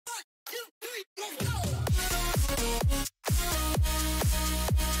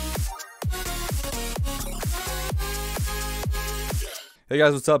Hey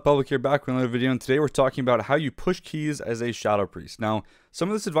guys, what's up? Public here, back with another video, and today we're talking about how you push keys as a Shadow Priest. Now, some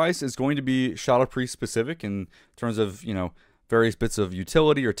of this advice is going to be Shadow Priest specific in terms of, various bits of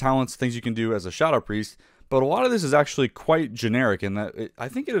utility or talents, things you can do as a Shadow Priest, but a lot of this is actually quite generic in that I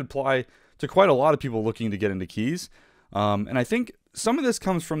think it'd apply to quite a lot of people looking to get into keys. And I think some of this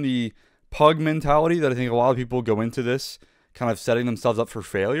comes from the pug mentality that I think a lot of people go into this kind of setting themselves up for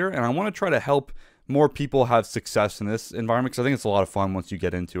failure, and I want to try to help more people have success in this environment because I think it's a lot of fun once you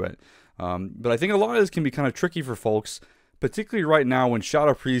get into it. But I think a lot of this can be kind of tricky for folks, particularly right now when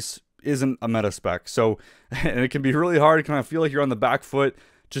Shadow Priest isn't a meta spec. So, and it can be really hard to kind of feel like you're on the back foot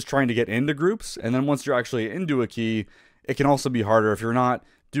just trying to get into groups. And then once you're actually into a key, it can also be harder if you're not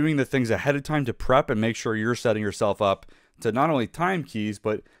doing the things ahead of time to prep and make sure you're setting yourself up to not only time keys,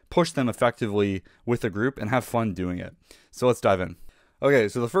 but push them effectively with a group and have fun doing it. So let's dive in. Okay,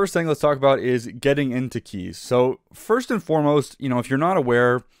 so the first thing let's talk about is getting into keys. So first and foremost, if you're not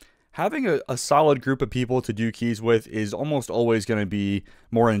aware, having a solid group of people to do keys with is almost always going to be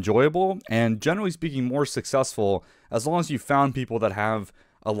more enjoyable and generally speaking more successful as long as you found people that have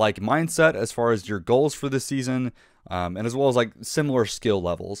a like mindset as far as your goals for the season, and as well as like similar skill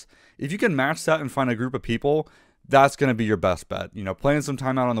levels. If you can match that and find a group of people, that's going to be your best bet. Playing some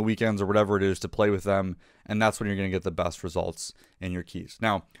time out on the weekends or whatever it is to play with them, and that's when you're going to get the best results in your keys.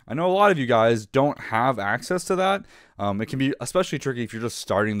 Now, I know a lot of you guys don't have access to that. It can be especially tricky if you're just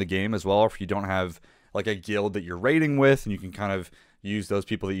starting the game as well, or if you don't have like a guild that you're raiding with, and you can kind of use those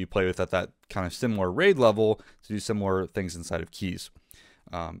people that you play with at that kind of similar raid level to do similar things inside of keys.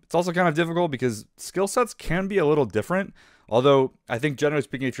 It's also kind of difficult because skill sets can be a little different. Although I think generally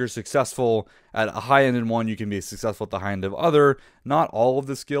speaking, if you're successful at a high end in one, you can be successful at the high end of other. Not all of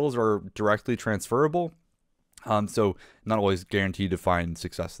the skills are directly transferable. So not always guaranteed to find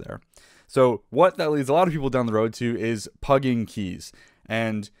success there. So what that leads a lot of people down the road to is pugging keys.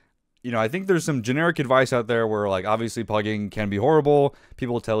 And, I think there's some generic advice out there where like obviously pugging can be horrible.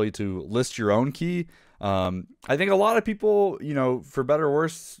 People tell you to list your own key. I think a lot of people, for better or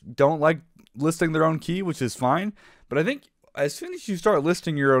worse, don't like listing their own key, which is fine. But I think as soon as you start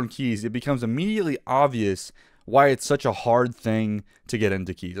listing your own keys, it becomes immediately obvious why it's such a hard thing to get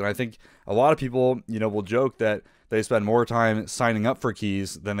into keys. And I think a lot of people, will joke that they spend more time signing up for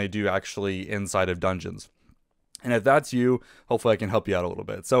keys than they do actually inside of dungeons. And if that's you, hopefully I can help you out a little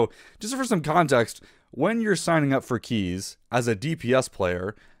bit. So just for some context, when you're signing up for keys as a DPS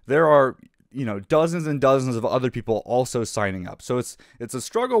player, there are dozens and dozens of other people also signing up. So it's a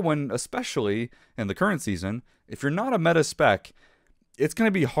struggle when, especially in the current season, if you're not a meta spec, it's going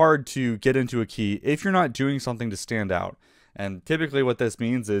to be hard to get into a key if you're not doing something to stand out. And typically what this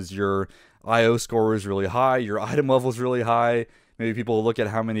means is your IO score is really high, your item level is really high. Maybe people look at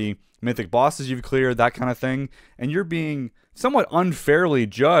how many mythic bosses you've cleared, that kind of thing. And you're being somewhat unfairly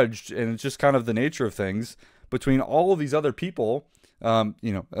judged, and it's just kind of the nature of things, between all of these other people. And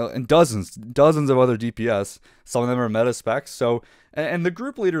dozens of other DPS. Some of them are meta specs. So, and the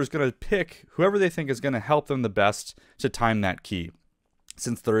group leader is going to pick whoever they think is going to help them the best to time that key,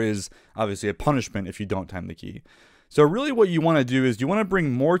 since there is obviously a punishment if you don't time the key. So really what you want to do is you want to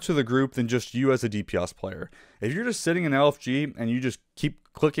bring more to the group than just you as a DPS player. If you're just sitting in LFG and you just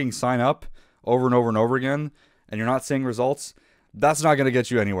keep clicking sign up over and over and over again, and you're not seeing results, that's not going to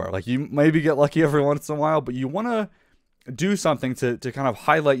get you anywhere. Like, you maybe get lucky every once in a while, but you want to do something to kind of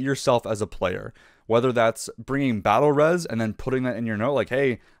highlight yourself as a player, whether that's bringing battle res and then putting that in your note, like,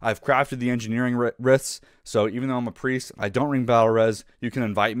 hey, I've crafted the engineering risks, so even though I'm a priest, I don't bring battle res, you can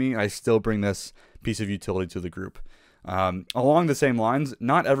invite me, I still bring this piece of utility to the group. Along the same lines,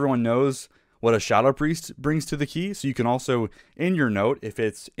 not everyone knows what a Shadow Priest brings to the key, so you can also, in your note, if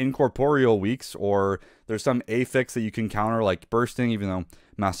it's incorporeal weeks or there's some affix that you can counter, like bursting, even though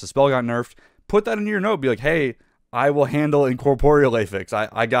Master Spell got nerfed, put that in your note, be like, hey, I will handle incorporeal affix.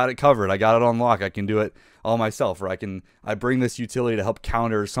 I got it covered. I got it on lock. I can do it all myself. Or I bring this utility to help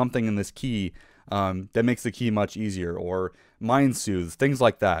counter something in this key that makes the key much easier. Or mind soothes, things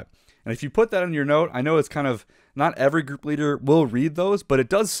like that. And if you put that in your note, I know it's kind of, not every group leader will read those, but it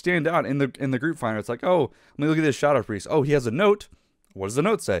does stand out in the group finder. It's like, oh, let me look at this Shadow Priest. Oh, he has a note. What does the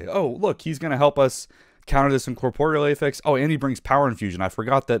note say? Oh, look, he's going to help us counter this incorporeal affix. Oh, and he brings power infusion. I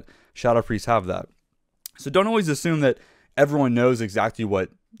forgot that Shadow Priests have that. So don't always assume that everyone knows exactly what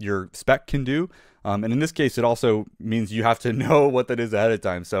your spec can do. And in this case, it also means you have to know what that is ahead of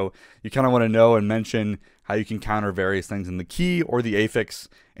time. So you kind of want to know and mention how you can counter various things in the key or the affix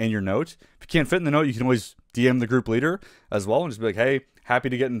in your note. If you can't fit in the note, you can always DM the group leader as well and just be like, hey, happy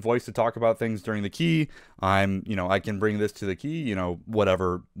to get in voice to talk about things during the key. I can bring this to the key,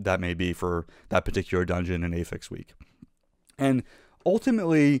 whatever that may be for that particular dungeon and affix week. And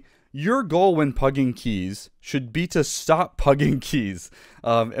ultimately, your goal when pugging keys should be to stop pugging keys.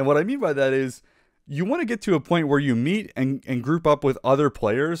 And what I mean by that is you want to get to a point where you meet and group up with other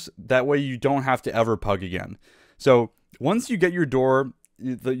players. That way you don't have to ever pug again. So once you get your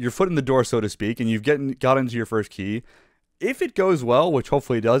foot in the door, so to speak, and you've got into your first key, if it goes well, which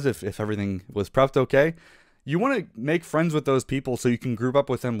hopefully it does, if everything was prepped okay, you want to make friends with those people so you can group up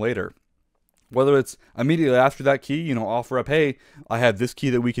with them later. Whether it's immediately after that key, you know, offer up, hey, I have this key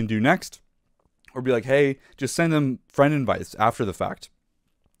that we can do next. Or be like, hey, just send them friend invites after the fact.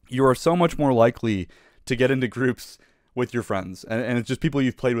 You are so much more likely to get into groups with your friends. And it's just people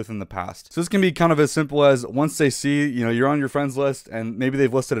you've played with in the past. So this can be kind of as simple as once they see, you know, you're on your friends list and maybe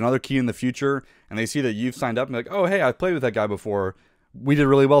they've listed another key in the future and they see that you've signed up and like, oh, hey, I played with that guy before. We did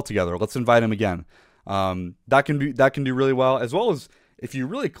really well together. Let's invite him again. That can do really well, as well as if you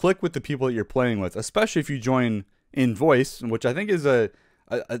really click with the people that you're playing with, especially if you join in voice, which I think is a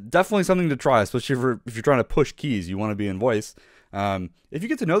definitely something to try, especially if you're trying to push keys, you want to be in voice. If you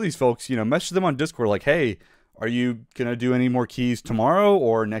get to know these folks, you know, message them on Discord like, hey, are you going to do any more keys tomorrow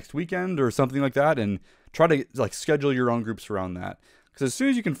or next weekend or something like that? And try to like schedule your own groups around that. Because as soon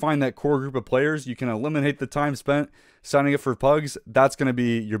as you can find that core group of players, you can eliminate the time spent signing up for pugs. That's going to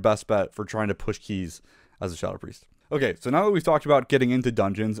be your best bet for trying to push keys as a Shadow Priest. Okay, so now that we've talked about getting into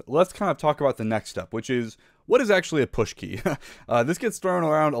dungeons, let's kind of talk about the next step, which is what is actually a push key? This gets thrown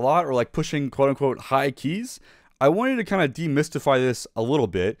around a lot, or like pushing quote-unquote high keys. I wanted to kind of demystify this a little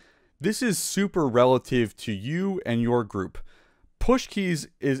bit. This is super relative to you and your group. Push keys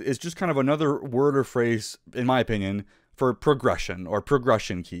is just kind of another word or phrase, in my opinion, for progression or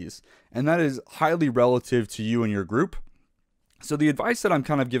progression keys. And that is highly relative to you and your group. So the advice that I'm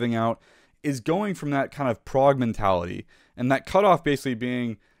kind of giving out is going from that kind of prog mentality and that cutoff basically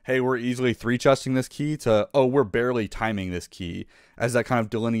being, hey, we're easily 3-chesting this key to, oh, we're barely timing this key, as that kind of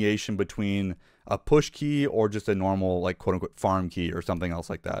delineation between a push key or just a normal, like, quote unquote farm key or something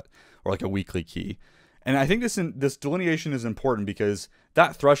else like that, or like a weekly key. And I think this delineation is important because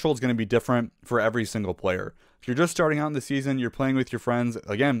that threshold is going to be different for every single player. If you're just starting out in the season, you're playing with your friends,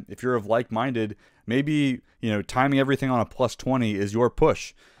 again, if you're of like-minded, maybe, you know, timing everything on a +20 is your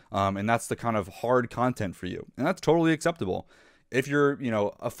push. And that's the kind of hard content for you. And that's totally acceptable. If you're, you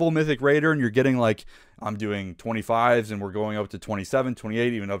know, a full Mythic Raider and you're getting like, I'm doing 25s and we're going up to 27,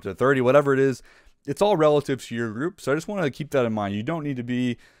 28, even up to 30, whatever it is, it's all relative to your group. So I just wanted to keep that in mind. You don't need to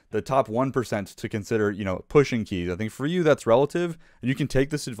be the top 1% to consider, you know, pushing keys. I think for you, that's relative. And you can take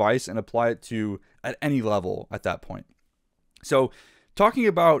this advice and apply it to at any level at that point. So talking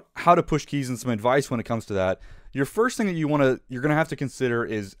about how to push keys and some advice when it comes to that, your first thing that you're going to have to consider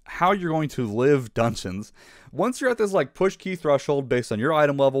is how you're going to live dungeons. Once you're at this like push key threshold based on your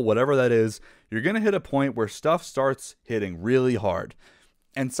item level, whatever that is, you're going to hit a point where stuff starts hitting really hard.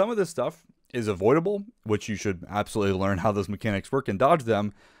 And some of this stuff is avoidable, which you should absolutely learn how those mechanics work and dodge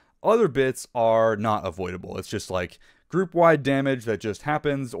them. Other bits are not avoidable. It's just like group-wide damage that just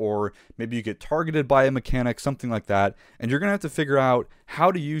happens, or maybe you get targeted by a mechanic, something like that. And you're going to have to figure out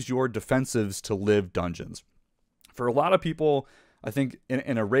how to use your defensives to live dungeons. For a lot of people, I think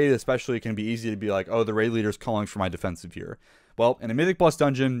in a raid especially, it can be easy to be like, oh, the raid leader's calling for my defensive here. Well, in a Mythic Plus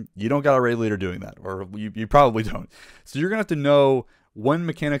dungeon, you don't got a raid leader doing that, or you probably don't. So you're going to have to know when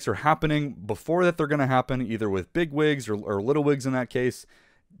mechanics are happening before that they're going to happen, either with big wigs or little wigs in that case,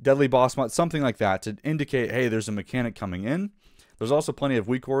 deadly boss mod, something like that to indicate, hey, there's a mechanic coming in. There's also plenty of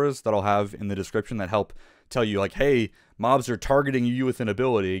weak auras that I'll have in the description that help tell you like, hey, mobs are targeting you with an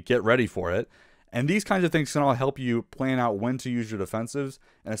ability, get ready for it. And these kinds of things can all help you plan out when to use your defensives.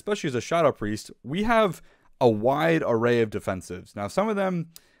 And especially as a Shadow Priest, we have a wide array of defensives. Now, some of them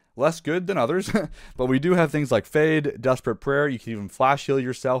less good than others, but we do have things like Fade, Desperate Prayer. You can even flash heal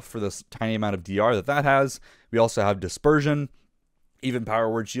yourself for this tiny amount of DR that has. We also have Dispersion. Even Power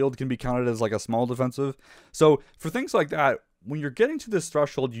Word Shield can be counted as like a small defensive. So for things like that, when you're getting to this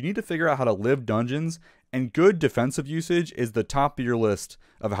threshold, you need to figure out how to live dungeons, and good defensive usage is the top of your list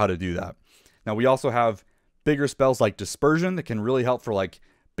of how to do that. Now, we also have bigger spells like Dispersion that can really help for like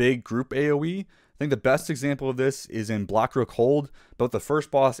big group AoE. I think the best example of this is in Blackrook Hold. Both the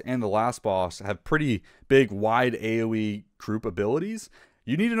first boss and the last boss have pretty big, wide AoE group abilities.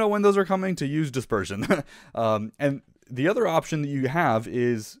 You need to know when those are coming to use Dispersion. And the other option that you have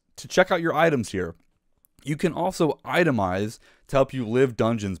is to check out your items here. You can also itemize to help you live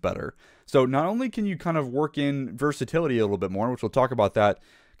dungeons better. So not only can you kind of work in versatility a little bit more, which we'll talk about that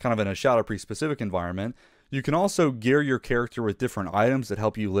kind of in a Shadow Priest specific environment, you can also gear your character with different items that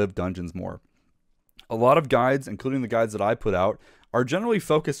help you live dungeons more. A lot of guides, including the guides that I put out, are generally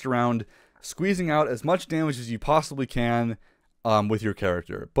focused around squeezing out as much damage as you possibly can with your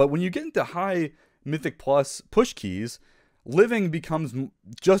character. But when you get into high Mythic Plus push keys, living becomes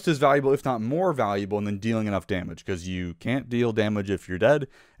just as valuable, if not more valuable, than dealing enough damage, because you can't deal damage if you're dead,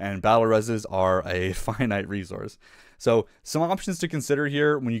 and battle reses are a finite resource. So some options to consider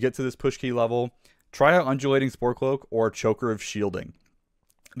here when you get to this push key level: try out Undulating Spore Cloak or Choker of Shielding.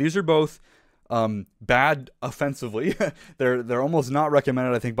 These are both bad offensively. they're almost not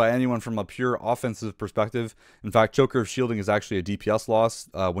recommended, I think, by anyone from a pure offensive perspective. In fact, Choker of Shielding is actually a DPS loss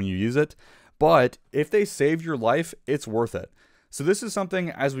when you use it. But if they save your life, it's worth it. So this is something,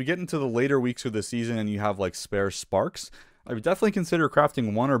 as we get into the later weeks of the season and you have like spare sparks, I would definitely consider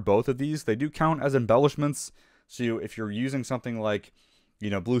crafting one or both of these. They do count as embellishments. So if you're using something like,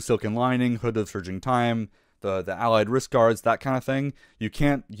 Blue Silken Lining, Hood of Surging Time, the allied wrist guards, that kind of thing, you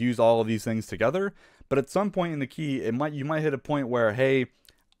can't use all of these things together. But at some point in the key, you might hit a point where, hey,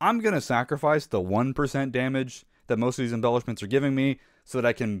 I'm going to sacrifice the 1% damage that most of these embellishments are giving me so that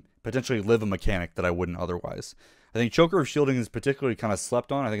I can potentially live a mechanic that I wouldn't otherwise. I think Choker of Shielding is particularly kind of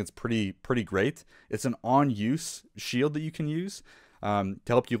slept on. I think it's pretty great. It's an on-use shield that you can use to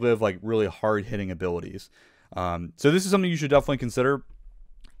help you live like really hard-hitting abilities. So this is something you should definitely consider.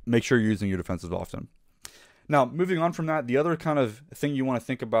 Make sure you're using your defenses often. Now, moving on from that, the other kind of thing you want to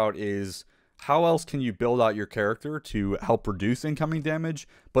think about is how else can you build out your character to help reduce incoming damage,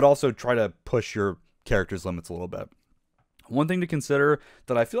 but also try to push your character's limits a little bit. One thing to consider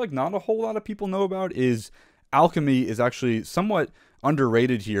that I feel like not a whole lot of people know about is alchemy is actually somewhat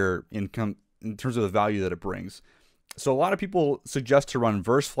underrated here in terms of the value that it brings. So a lot of people suggest to run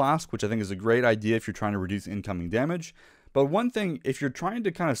Verse Flask, which I think is a great idea if you're trying to reduce incoming damage. But one thing, if you're trying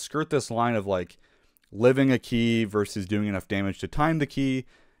to kind of skirt this line of like living a key versus doing enough damage to time the key,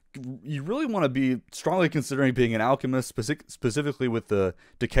 you really want to be strongly considering being an alchemist, specifically with the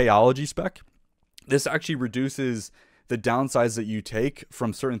Decayology spec. This actually reduces the downsides that you take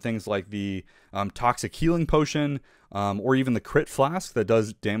from certain things like the Toxic Healing Potion, or even the Crit Flask that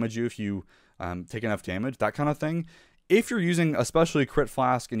does damage you if you take enough damage, that kind of thing. If you're using especially Crit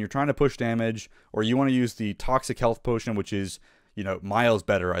Flask and you're trying to push damage, or you want to use the Toxic Health Potion, which is, miles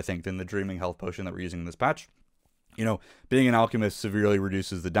better, I think, than the Dreaming Health Potion that we're using in this patch. Being an alchemist severely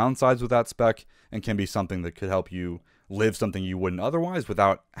reduces the downsides with that spec and can be something that could help you live something you wouldn't otherwise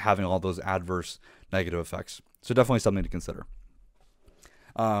without having all those adverse negative effects. So definitely something to consider.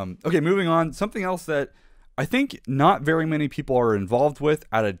 Okay, moving on. Something else that I think not very many people are involved with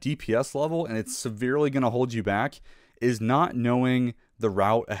at a DPS level, and it's severely going to hold you back, is not knowing the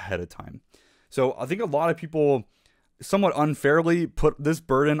route ahead of time. So I think a lot of people somewhat unfairly put this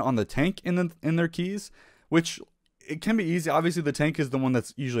burden on the tank in their keys, which it can be easy. Obviously, the tank is the one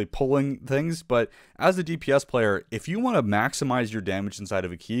that's usually pulling things, but as a DPS player, if you want to maximize your damage inside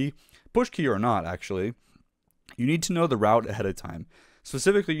of a key, push key or not, actually, you need to know the route ahead of time.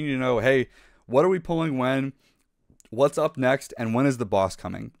 Specifically, you need to know, hey, what are we pulling when? What's up next? And when is the boss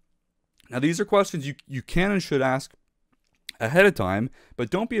coming? Now, these are questions you can and should ask ahead of time,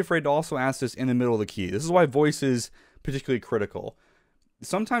 but don't be afraid to also ask this in the middle of the key. This is why voice is particularly critical.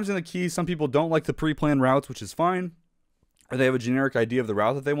 Sometimes in the key, some people don't like the pre-planned routes, which is fine, or they have a generic idea of the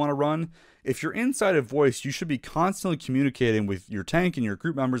route that they want to run. If you're inside of voice, you should be constantly communicating with your tank and your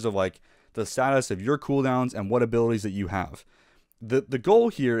group members of like the status of your cooldowns and what abilities that you have. The goal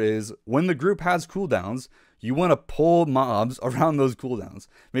here is when the group has cooldowns, you want to pull mobs around those cooldowns.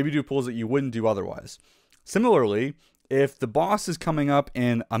 Maybe do pulls that you wouldn't do otherwise. Similarly, if the boss is coming up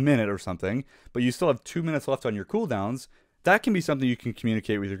in a minute or something, but you still have 2 minutes left on your cooldowns, that can be something you can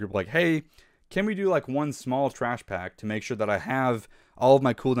communicate with your group like, hey, can we do like one small trash pack to make sure that I have all of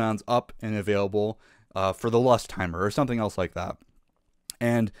my cooldowns up and available for the lust timer or something else like that.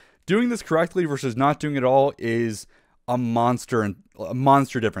 And doing this correctly versus not doing it all is a monster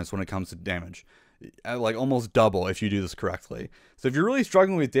difference when it comes to damage. Like almost double if you do this correctly. So if you're really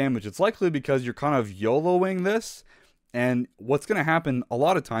struggling with damage, it's likely because you're kind of YOLOing this. And what's going to happen a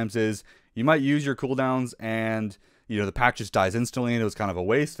lot of times is you might use your cooldowns and the pack just dies instantly and it was kind of a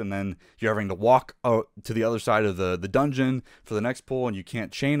waste, and then you're having to walk out to the other side of the dungeon for the next pull and you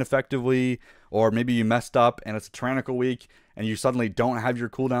can't chain effectively, or maybe you messed up and it's a tyrannical week and you suddenly don't have your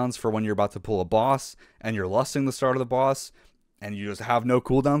cooldowns for when you're about to pull a boss and you're lusting the start of the boss and you just have no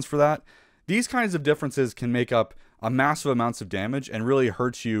cooldowns for that. These kinds of differences can make up a massive amounts of damage and really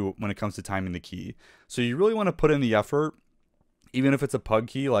hurt you when it comes to timing the key. So you really want to put in the effort, even if it's a pug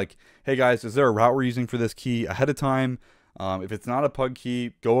key, like, hey guys, is there a route we're using for this key ahead of time? If it's not a pug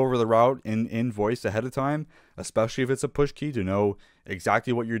key, go over the route in voice ahead of time, especially if it's a push key, to know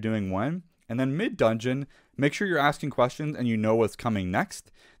exactly what you're doing when. And then mid-dungeon, make sure you're asking questions and you know what's coming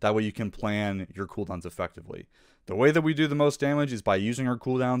next. That way you can plan your cooldowns effectively. The way that we do the most damage is by using our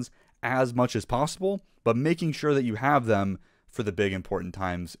cooldowns as much as possible, but making sure that you have them for the big important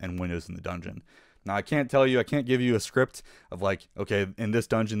times and windows in the dungeon. Now, I can't give you a script of like, okay, in this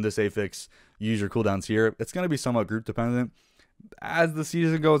dungeon, this affix, use your cooldowns here. It's going to be somewhat group dependent. As the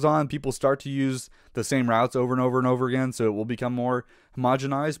season goes on, people start to use the same routes over and over and over again, so it will become more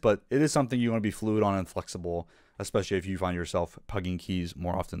homogenized, but it is something you want to be fluid on and flexible, especially if you find yourself pugging keys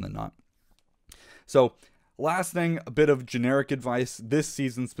more often than not. So, last thing, a bit of generic advice this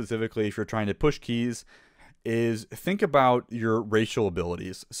season specifically, if you're trying to push keys, is think about your racial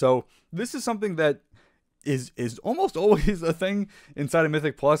abilities. So this is something that is almost always a thing inside of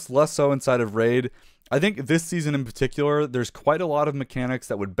Mythic Plus, less so inside of Raid. I think this season in particular, there's quite a lot of mechanics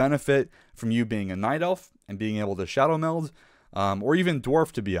that would benefit from you being a Night Elf and being able to Shadow Meld, or even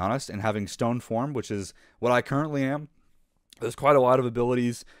Dwarf, to be honest, and having Stone Form, which is what I currently am. There's quite a lot of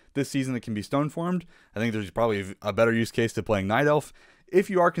abilities this season that can be Stone Formed. I think there's probably a better use case to playing Night Elf. If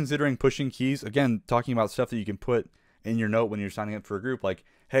you are considering pushing keys, again, talking about stuff that you can put in your note when you're signing up for a group, like,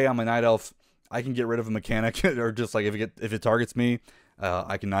 hey, I'm a Night Elf, I can get rid of a mechanic, or just like if it targets me,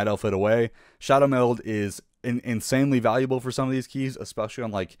 I can Night Elf it away. Shadow Meld is insanely valuable for some of these keys, especially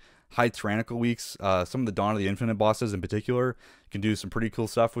on like high tyrannical weeks. Some of the Dawn of the Infinite bosses in particular, you can do some pretty cool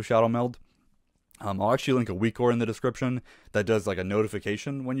stuff with Shadow Meld. I'll actually link a weak core in the description that does like a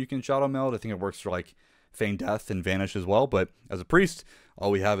notification when you can Shadow Meld. I think it works for like Feign Death and Vanish as well, but as a priest,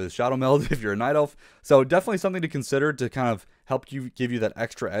 all we have is Shadow Meld if you're a Night Elf. So definitely something to consider to kind of help you, give you that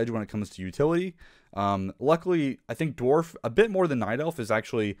extra edge when it comes to utility. Luckily, I think Dwarf, a bit more than Night Elf, is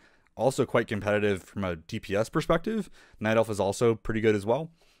actually also quite competitive from a DPS perspective. Night Elf is also pretty good as well.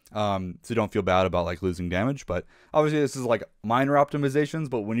 So don't feel bad about like losing damage, but obviously this is like minor optimizations,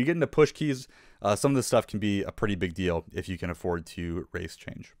 but when you get into push keys, some of this stuff can be a pretty big deal if you can afford to race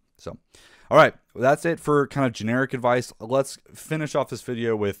change. So, all right, well, that's it for kind of generic advice. Let's finish off this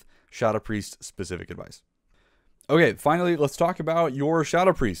video with Shadow Priest specific advice. Okay, finally, let's talk about your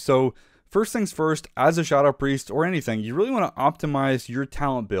Shadow Priest. So first things first, as a Shadow Priest or anything, you really want to optimize your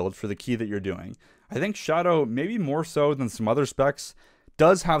talent build for the key that you're doing. I think Shadow, maybe more so than some other specs,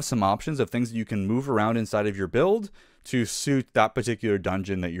 does have some options of things that you can move around inside of your build to suit that particular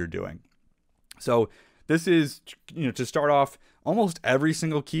dungeon that you're doing. So this is, to start off, almost every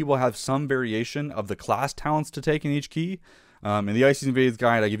single key will have some variation of the class talents to take in each key. In the Ice Invades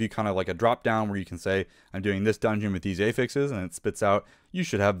guide, I give you kind of like a drop down where you can say, I'm doing this dungeon with these affixes, and it spits out, you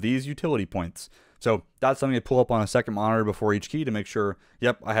should have these utility points. So that's something to pull up on a second monitor before each key to make sure,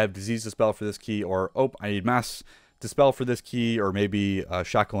 yep, I have Disease Dispel for this key, or, oh, I need Mass Dispel for this key, or maybe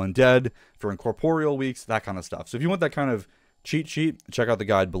Shackle Undead for incorporeal weeks, that kind of stuff. So if you want that kind of cheat sheet, check out the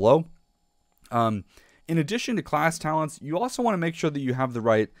guide below. In addition to class talents, you also want to make sure that you have the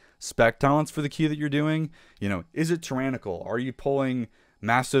right spec talents for the key that you're doing. Is it tyrannical? Are you pulling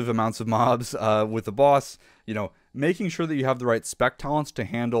massive amounts of mobs with the boss? Making sure that you have the right spec talents to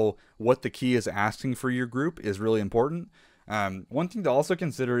handle what the key is asking for your group is really important. One thing to also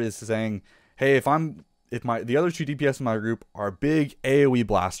consider is saying, hey, if the other two DPS in my group are big AoE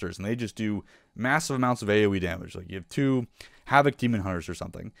blasters and they just do massive amounts of AoE damage, like you have 2 Havoc Demon Hunters or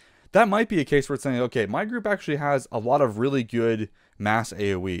something, that might be a case where it's saying, okay, my group actually has a lot of really good mass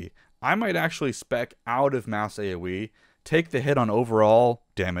AoE. I might actually spec out of mass AoE, take the hit on overall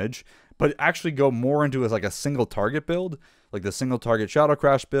damage, but actually go more into as like a single target build, like the single target Shadow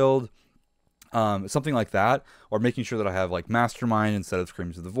Crash build, something like that, or making sure that I have like Mastermind instead of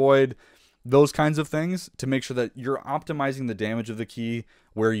Screams of the Void, those kinds of things to make sure that you're optimizing the damage of the key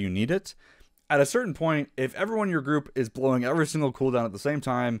where you need it. At a certain point, if everyone in your group is blowing every single cooldown at the same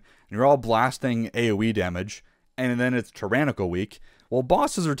time, and you're all blasting AoE damage, and then it's Tyrannical week, well,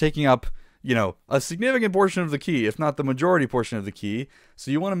 bosses are taking up, a significant portion of the key, if not the majority portion of the key.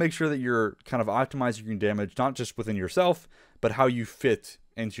 So you want to make sure that you're kind of optimizing your damage, not just within yourself, but how you fit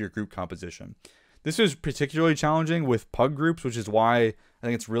into your group composition. This is particularly challenging with pug groups, which is why I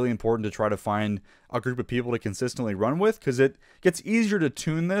think it's really important to try to find a group of people to consistently run with, because it gets easier to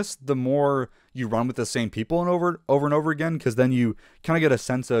tune this the more you run with the same people and over and over again, because then you kind of get a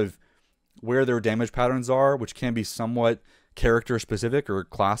sense of where their damage patterns are, which can be somewhat character specific or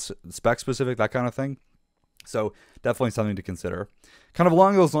class spec specific, that kind of thing. So definitely something to consider. Kind of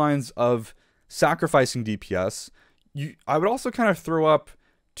along those lines of sacrificing DPS, I would also kind of throw up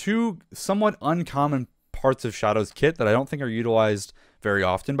 2 somewhat uncommon parts of Shadow's kit that I don't think are utilized very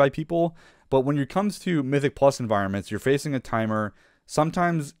often by people. But when it comes to Mythic Plus environments, you're facing a timer.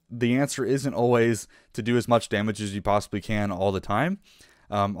 Sometimes the answer isn't always to do as much damage as you possibly can all the time.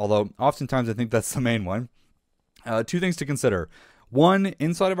 although oftentimes I think that's the main one. Two things to consider. One,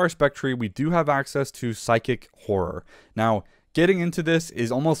 inside of our spec tree, we do have access to Psychic Horror. Now, getting into this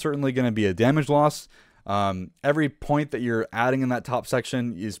is almost certainly going to be a damage loss. Every point that you're adding in that top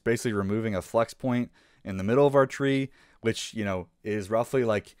section is basically removing a flex point in the middle of our tree, which, you know, is roughly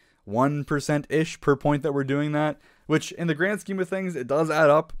like 1%-ish per point that we're doing that, which in the grand scheme of things, it does add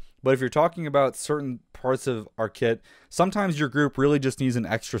up. But if you're talking about certain parts of our kit, sometimes your group really just needs an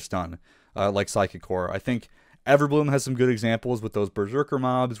extra stun, like Psychic Horror. I think Everbloom has some good examples with those Berserker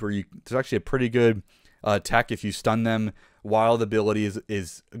mobs where there's actually a pretty good tech if you stun them while the ability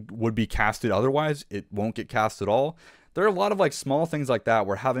would be casted. Otherwise, it won't get cast at all. There are a lot of like small things like that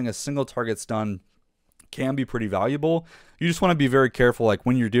where having a single target stun can be pretty valuable. You just want to be very careful, like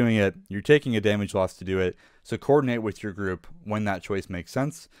when you're doing it, you're taking a damage loss to do it. So coordinate with your group when that choice makes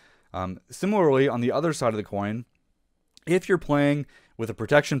sense. Similarly, on the other side of the coin, if you're playing with a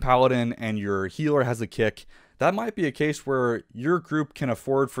protection paladin and your healer has a kick, that might be a case where your group can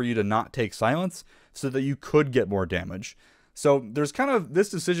afford for you to not take silence so that you could get more damage. So there's kind of, this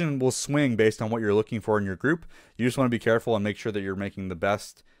decision will swing based on what you're looking for in your group. You just want to be careful and make sure that you're making the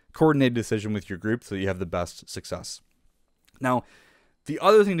best coordinated decision with your group so that you have the best success. Now, the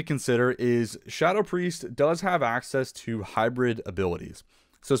other thing to consider is Shadow Priest does have access to hybrid abilities.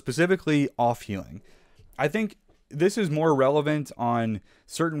 So specifically off healing. I think this is more relevant on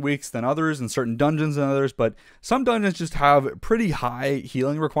certain weeks than others and certain dungeons than others, but some dungeons just have pretty high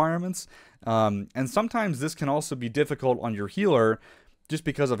healing requirements. And sometimes this can also be difficult on your healer just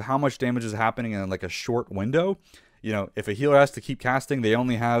because of how much damage is happening in like a short window. You know, if a healer has to keep casting, they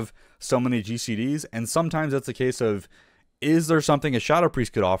only have so many GCDs. And sometimes that's a case of, is there something a Shadow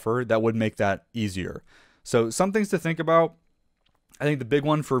Priest could offer that would make that easier? So some things to think about. I think the big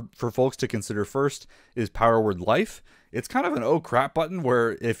one for folks to consider first is Power Word Life. It's kind of an oh crap button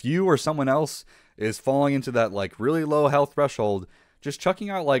where if you or someone else is falling into that like really low health threshold, just chucking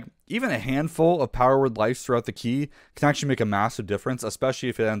out like even a handful of Power Word Lives throughout the key can actually make a massive difference, especially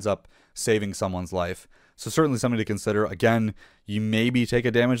if it ends up saving someone's life. So certainly something to consider. Again, you maybe take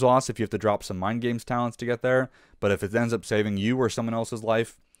a damage loss if you have to drop some Mind Games talents to get there, but if it ends up saving you or someone else's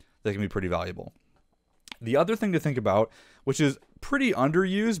life, that can be pretty valuable. The other thing to think about, which is pretty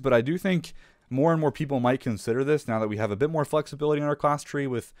underused, but I do think more and more people might consider this now that we have a bit more flexibility in our class tree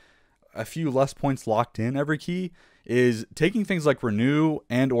with a few less points locked in every key, is taking things like Renew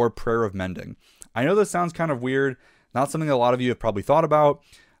and or Prayer of Mending. I know this sounds kind of weird, not something a lot of you have probably thought about,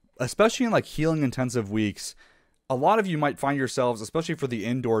 especially in like healing intensive weeks. A lot of you might find yourselves, especially for the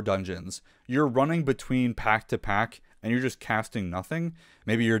indoor dungeons, you're running between pack to pack and you're just casting nothing.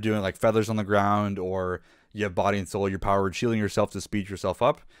 Maybe you're doing like feathers on the ground, or you have body and soul, you're powered, shielding yourself to speed yourself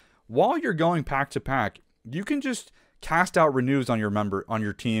up. While you're going pack to pack, you can just cast out renews on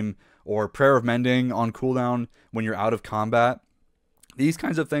your team, or Prayer of Mending on cooldown when you're out of combat. These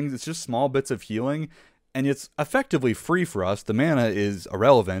kinds of things, it's just small bits of healing, and it's effectively free for us. The mana is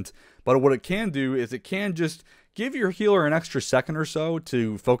irrelevant, but what it can do is it can just give your healer an extra second or so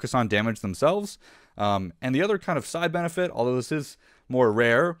to focus on damage themselves. And the other kind of side benefit, although this is more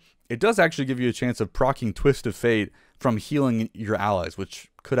rare, it does actually give you a chance of proccing Twist of Fate from healing your allies, which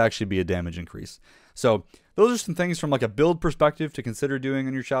could actually be a damage increase. So those are some things from like a build perspective to consider doing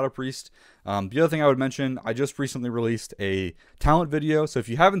in your Shadow Priest. The other thing I would mention, I just recently released a talent video. So if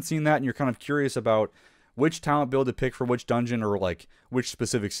you haven't seen that and you're kind of curious about which talent build to pick for which dungeon or like which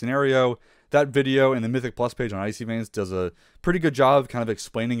specific scenario, that video in the Mythic Plus page on Icy Veins does a pretty good job of kind of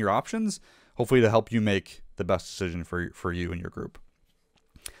explaining your options, hopefully to help you make the best decision for you and your group.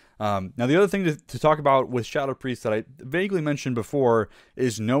 Now, the other thing to talk about with Shadow Priest that I vaguely mentioned before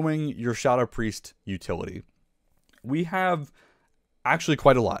is knowing your Shadow Priest utility. We have actually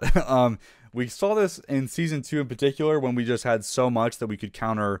quite a lot. We saw this in Season 2 in particular when we just had so much that we could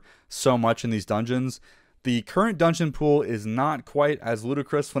counter so much in these dungeons. The current dungeon pool is not quite as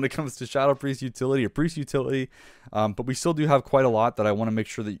ludicrous when it comes to Shadow Priest utility or Priest utility, but we still do have quite a lot that I want to make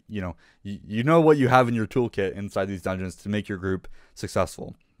sure that you know what you have in your toolkit inside these dungeons to make your group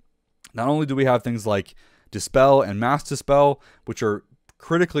successful. Not only do we have things like Dispel and Mass Dispel, which are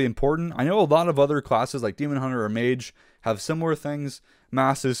critically important. I know a lot of other classes like Demon Hunter or Mage have similar things.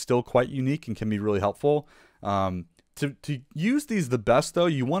 Mass is still quite unique and can be really helpful. To use these the best, though,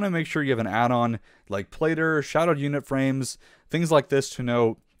 you want to make sure you have an add-on like Plater, Shadowed Unit Frames, things like this to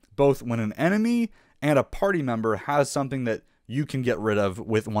know both when an enemy and a party member has something that you can get rid of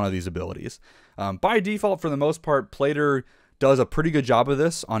with one of these abilities. By default, for the most part, Plater does a pretty good job of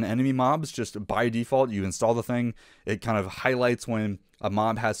this on enemy mobs. Just by default, you install the thing. It kind of highlights when a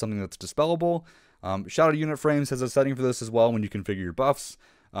mob has something that's dispellable. Shadow Unit Frames has a setting for this as well when you configure your buffs.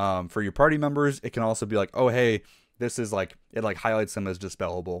 For your party members, it can also be like, oh, hey, this is like, it like highlights them as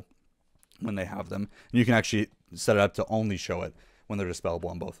dispellable when they have them. And you can actually set it up to only show it when they're dispellable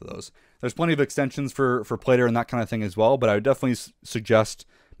on both of those. There's plenty of extensions for Plater and that kind of thing as well, but I would definitely suggest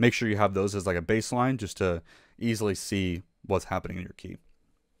make sure you have those as like a baseline just to easily see what's happening in your key.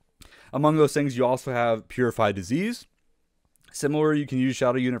 Among those things, you also have Purify Disease. Similar, you can use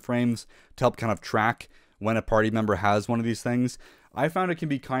Shadow Unit Frames to help kind of track when a party member has one of these things. I found it can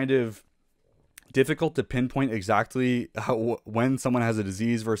be kind of difficult to pinpoint exactly when someone has a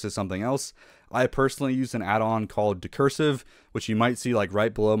disease versus something else. I personally use an add-on called Decursive, which you might see like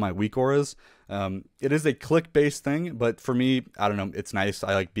right below my weak auras. It is a click-based thing, but for me, I don't know, it's nice.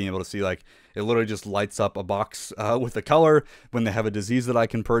 I like being able to see like it literally just lights up a box with a color when they have a disease that I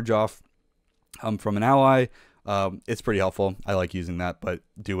can purge off from an ally. It's pretty helpful. I like using that, but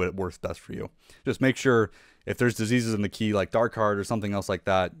do what works best for you. Just make sure if there's diseases in the key like Dark Heart or something else like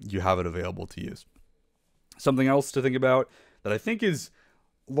that, you have it available to use. Something else to think about that I think is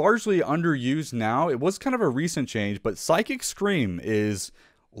largely underused now. It was kind of a recent change, but Psychic Scream is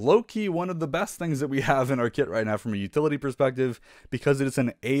low-key one of the best things that we have in our kit right now from a utility perspective because it is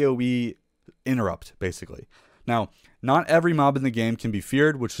an AoE interrupt, basically. Now, not every mob in the game can be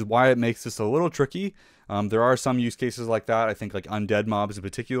feared, which is why it makes this a little tricky. There are some use cases like that. I think like undead mobs in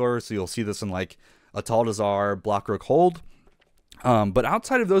particular. So you'll see this in like Ataldazar, Blackrook Hold. But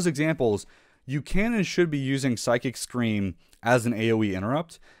outside of those examples, you can and should be using Psychic Scream as an AoE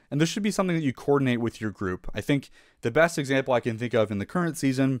interrupt. And this should be something that you coordinate with your group. I think the best example I can think of in the current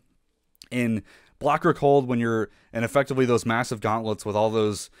season in Blackrook Hold, when you're in effectively those massive gauntlets with all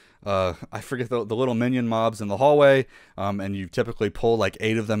those, I forget the little minion mobs in the hallway, and you typically pull like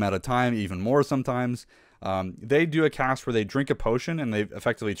 8 of them at a time, even more sometimes. They do a cast where they drink a potion and they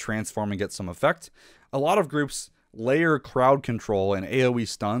effectively transform and get some effect. A lot of groups layer crowd control and AoE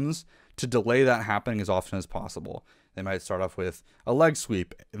stuns to delay that happening as often as possible. They might start off with a leg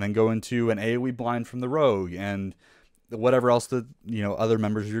sweep and then go into an AoE blind from the rogue and whatever else the other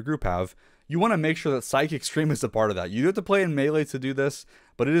members of your group have. You want to make sure that Psychic Scream is a part of that. You have to play in melee to do this,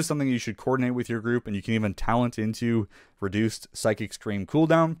 but it is something you should coordinate with your group, and you can even talent into reduced Psychic Scream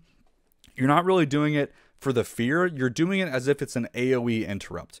cooldown. You're not really doing it for the fear. You're doing it as if it's an AoE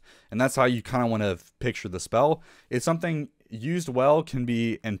interrupt, and that's how you kind of want to picture the spell. It's something used well can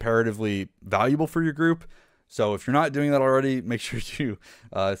be imperatively valuable for your group. So if you're not doing that already, make sure you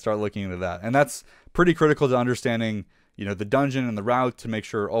start looking into that. And that's pretty critical to understanding the dungeon and the route to make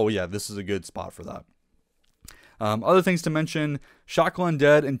sure, oh yeah, this is a good spot for that. Other things to mention, Shackle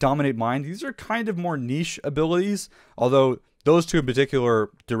Undead and Dominate Mind. These are kind of more niche abilities, although those two in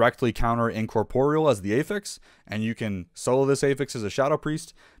particular directly counter Incorporeal as the affix, and you can solo this affix as a Shadow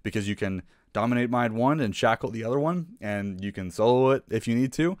Priest because you can Dominate Mind one and Shackle the other one, and you can solo it if you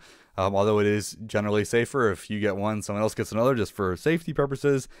need to, although it is generally safer if you get one, someone else gets another just for safety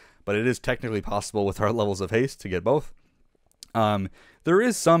purposes, but it is technically possible with our levels of haste to get both. There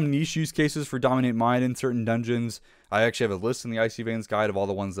is some niche use cases for Dominate Mind in certain dungeons. I actually have a list in the Icy Veins guide of all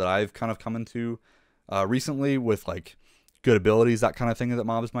the ones that I've kind of come into recently with like good abilities, that kind of thing that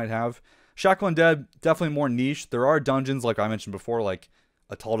mobs might have. Shackle Undead, definitely more niche. There are dungeons, like I mentioned before, like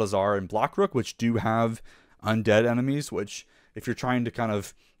Ataldazar and Blackrook, which do have undead enemies, which if you're trying to kind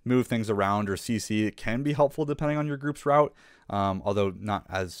of move things around or CC, it can be helpful depending on your group's route, although not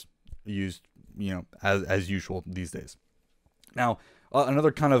as used, as usual these days. Now,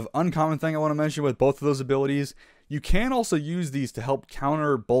 another kind of uncommon thing I want to mention with both of those abilities, you can also use these to help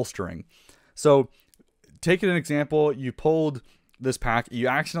counter bolstering. So, take an example, you pulled this pack, you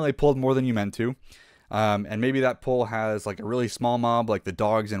accidentally pulled more than you meant to, and maybe that pull has like a really small mob like the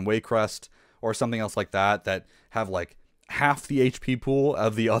dogs in Waycrest or something else like that that have like half the HP pool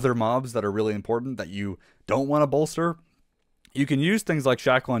of the other mobs that are really important that you don't want to bolster. You can use things like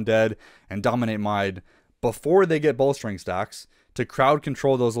Shackle Undead and Dominate Mind before they get bolstering stacks to crowd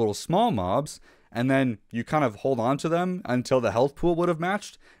control those little small mobs, and then you kind of hold on to them until the health pool would have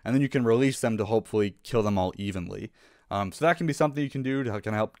matched, and then you can release them to hopefully kill them all evenly. So that can be something you can do to kind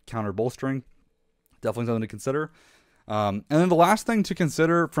of help counter bolstering. Definitely something to consider. And then the last thing to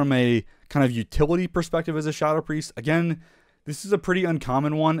consider from a kind of utility perspective as a Shadow Priest, again, this is a pretty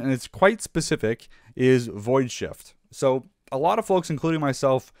uncommon one, and it's quite specific, is Void Shift. So a lot of folks, including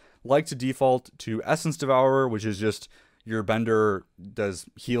myself, like to default to Essence Devourer, which is just your bender does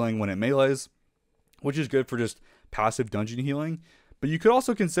healing when it melees, which is good for just passive dungeon healing. But you could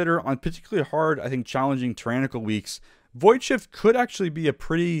also consider on particularly hard, I think challenging tyrannical weeks, Void Shift could actually be a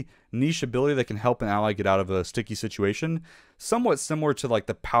pretty niche ability that can help an ally get out of a sticky situation, somewhat similar to like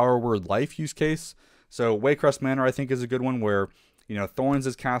the Power Word Life use case. So Waycrest Manor I think is a good one where, you know, Thorns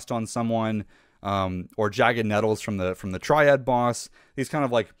is cast on someone, or Jagged Nettles from the Triad boss. These kind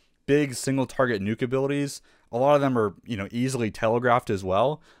of like big single target nuke abilities. A lot of them are, you know, easily telegraphed as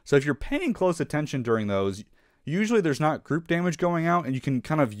well. So if you're paying close attention during those, usually there's not group damage going out, and you can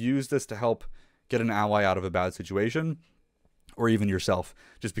kind of use this to help get an ally out of a bad situation, or even yourself.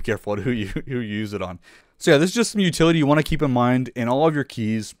 Just be careful who you use it on. So yeah, this is just some utility you want to keep in mind in all of your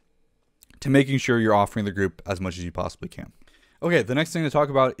keys to making sure you're offering the group as much as you possibly can. Okay, the next thing to talk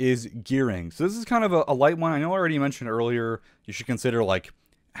about is gearing. So this is kind of a light one. I know I already mentioned earlier, you should consider like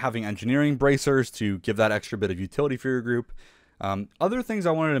having engineering bracers to give that extra bit of utility for your group. Other things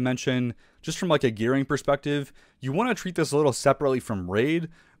I wanted to mention, just from like a gearing perspective, you want to treat this a little separately from raid.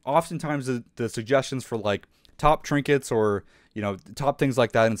 Oftentimes the suggestions for like top trinkets or, you know, top things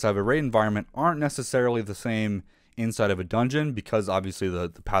like that inside of a raid environment aren't necessarily the same inside of a dungeon, because obviously the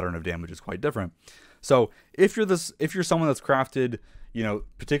pattern of damage is quite different. So if you're someone that's crafted, you know,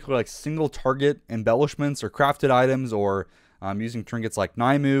 particularly like single target embellishments or crafted items, or using trinkets like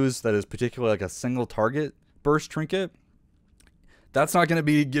Naimu's that is particularly like a single target burst trinket, that's not going to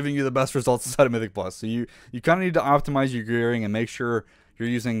be giving you the best results inside of Mythic Plus. So you kind of need to optimize your gearing and make sure you're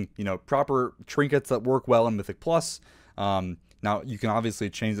using, you know, proper trinkets that work well in Mythic Plus. Now you can obviously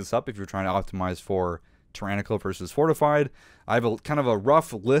change this up if you're trying to optimize for Tyrannical versus Fortified. I have a kind of a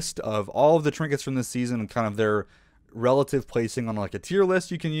rough list of all of the trinkets from this season and kind of their relative placing on like a tier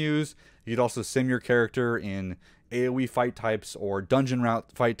list you can use. You could also sim your character in AoE fight types or dungeon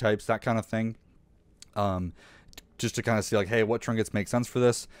route fight types, that kind of thing. Just to kind of see like, hey, what trinkets make sense for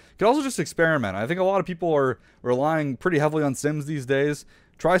this. You can also just experiment. I think a lot of people are relying pretty heavily on sims these days.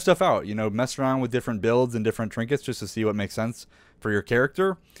 Try stuff out, you know, mess around with different builds and different trinkets just to see what makes sense for your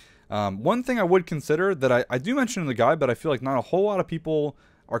character. One thing I would consider that I do mention in the guide, but I feel like not a whole lot of people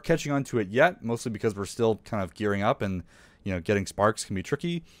are catching on to it yet, mostly because we're still kind of gearing up and, you know, getting sparks can be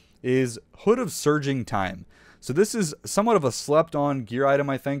tricky, is Hood of Surging Time. So this is somewhat of a slept on gear item,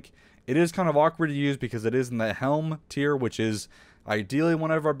 I think. It is kind of awkward to use because it is in the Helm tier, which is ideally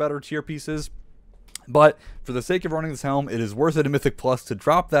one of our better tier pieces. But for the sake of running this Helm, it is worth it in Mythic Plus to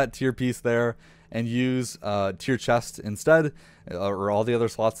drop that tier piece there and use tier chest instead, or all the other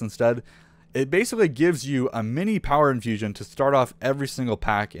slots instead. It basically gives you a mini power infusion to start off every single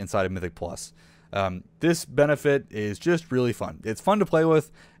pack inside of Mythic Plus. This benefit is just really fun. It's fun to play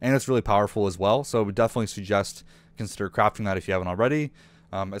with, and it's really powerful as well. So I would definitely suggest consider crafting that if you haven't already.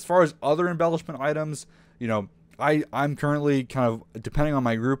 As far as other embellishment items, you know, I'm currently kind of, depending on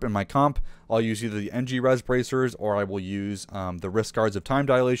my group and my comp, I'll use either the NG Res Bracers or I will use the Risk Guards of Time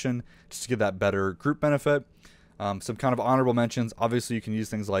Dilation just to get that better group benefit. Some kind of honorable mentions, obviously you can use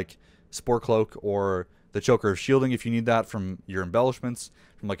things like Spore Cloak or the Choker of Shielding if you need that from your embellishments,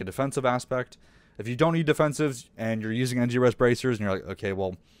 from like a defensive aspect. If you don't need defensives and you're using NG Res Bracers and you're like, okay,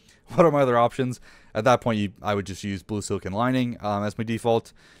 well, what are my other options? At that point, I would just use Blue Silken Lining as my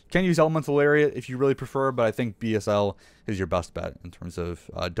default. You can use Elemental Lariat if you really prefer, but I think BSL is your best bet in terms of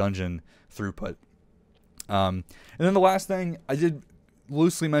dungeon throughput. And then the last thing, I did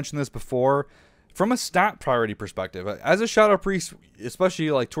loosely mention this before, from a stat priority perspective, as a Shadow Priest, especially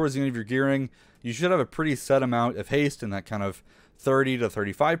like towards the end of your gearing, you should have a pretty set amount of haste in that kind of 30 to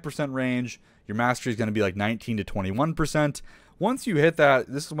 35% range. Your mastery is going to be like 19 to 21%. Once you hit that,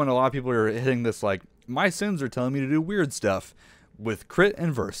 this is when a lot of people are hitting this like, my sims are telling me to do weird stuff with crit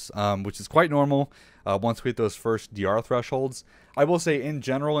and verse, which is quite normal once we hit those first DR thresholds. I will say in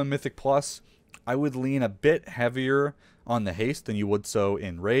general in Mythic Plus, I would lean a bit heavier on the haste than you would so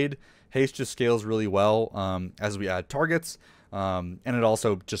in Raid. Haste just scales really well as we add targets, and it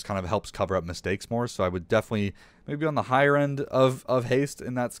also just kind of helps cover up mistakes more. So I would definitely maybe on the higher end of haste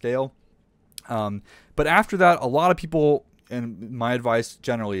in that scale. But after that, a lot of people, and my advice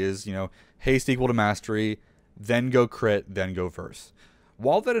generally is, you know, haste equal to mastery, then go crit, then go verse.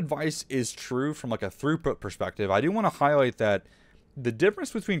 While that advice is true from like a throughput perspective, I do want to highlight that the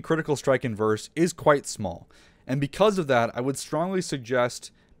difference between critical strike and verse is quite small. And because of that, I would strongly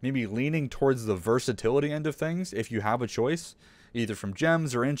suggest maybe leaning towards the versatility end of things if you have a choice, either from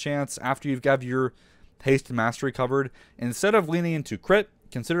gems or enchants after you've got your haste and mastery covered. Instead of leaning into crit,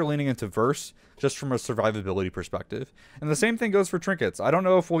 consider leaning into verse just from a survivability perspective. And the same thing goes for trinkets. I don't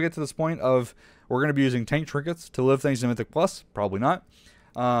know if we'll get to this point of we're going to be using tank trinkets to live things in Mythic Plus. Probably not.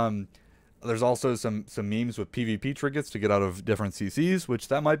 There's also some memes with PvP trinkets to get out of different CCs, which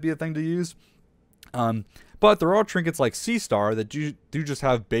that might be a thing to use. But there are trinkets like Sea Star that do just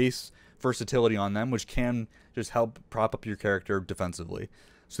have base versatility on them, which can just help prop up your character defensively.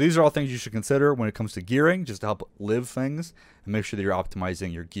 So these are all things you should consider when it comes to gearing, just to help live things and make sure that you're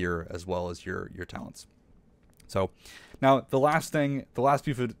optimizing your gear as well as your talents. So now the last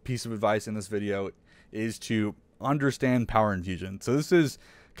piece of advice in this video is to understand power infusion. So this is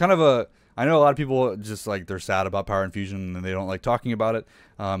kind of I know a lot of people just like they're sad about power infusion and they don't like talking about it.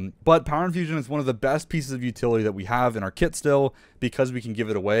 But power infusion is one of the best pieces of utility that we have in our kit still, because we can give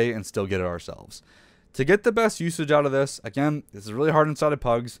it away and still get it ourselves. To get the best usage out of this, again, this is really hard inside of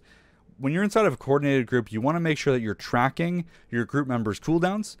Pugs. When you're inside of a coordinated group, you want to make sure that you're tracking your group members'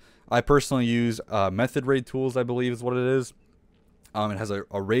 cooldowns. I personally use Method Raid Tools, I believe is what it is. It has a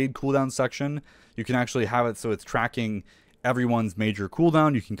raid cooldown section. You can actually have it so it's tracking everyone's major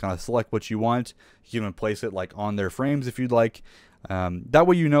cooldown. You can kind of select what you want. You can even place it like on their frames if you'd like. That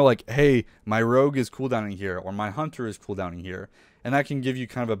way you know, like, hey, my rogue is cooldowning here, or my hunter is cooldowning here. And that can give you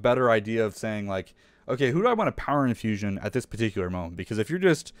kind of a better idea of saying, like, okay, who do I want to power infusion at this particular moment? Because if you're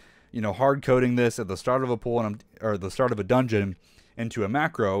just, you know, hard coding this at the start of a pool or the start of a dungeon into a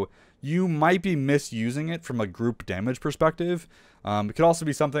macro, you might be misusing it from a group damage perspective. It could also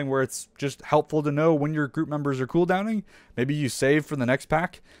be something where it's just helpful to know when your group members are cooldowning. Maybe you save for the next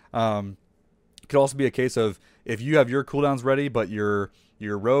pack. It could also be a case of if you have your cooldowns ready, but your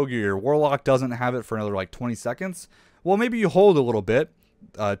rogue or your warlock doesn't have it for another like 20 seconds. Well, maybe you hold a little bit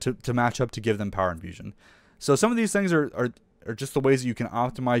to match up to give them power infusion. So some of these things are just the ways that you can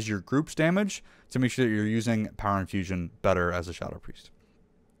optimize your group's damage to make sure that you're using power infusion better as a Shadow Priest.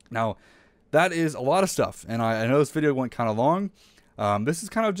 Now, that is a lot of stuff, and I know this video went kind of long. This is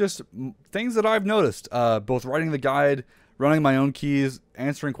kind of just things that I've noticed, both writing the guide, running my own keys,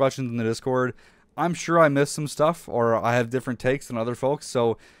 answering questions in the Discord. I'm sure I missed some stuff, or I have different takes than other folks.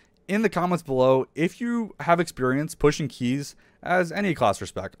 So in the comments below, if you have experience pushing keys as any class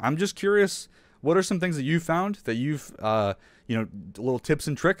respect, I'm just curious, what are some things that you found that you've, you know, little tips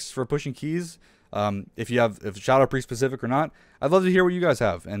and tricks for pushing keys? If Shadow Priest specific or not, I'd love to hear what you guys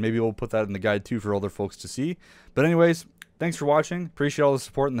have, and maybe we'll put that in the guide too for other folks to see. But anyways, thanks for watching. Appreciate all the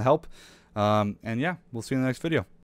support and the help. And yeah, we'll see you in the next video.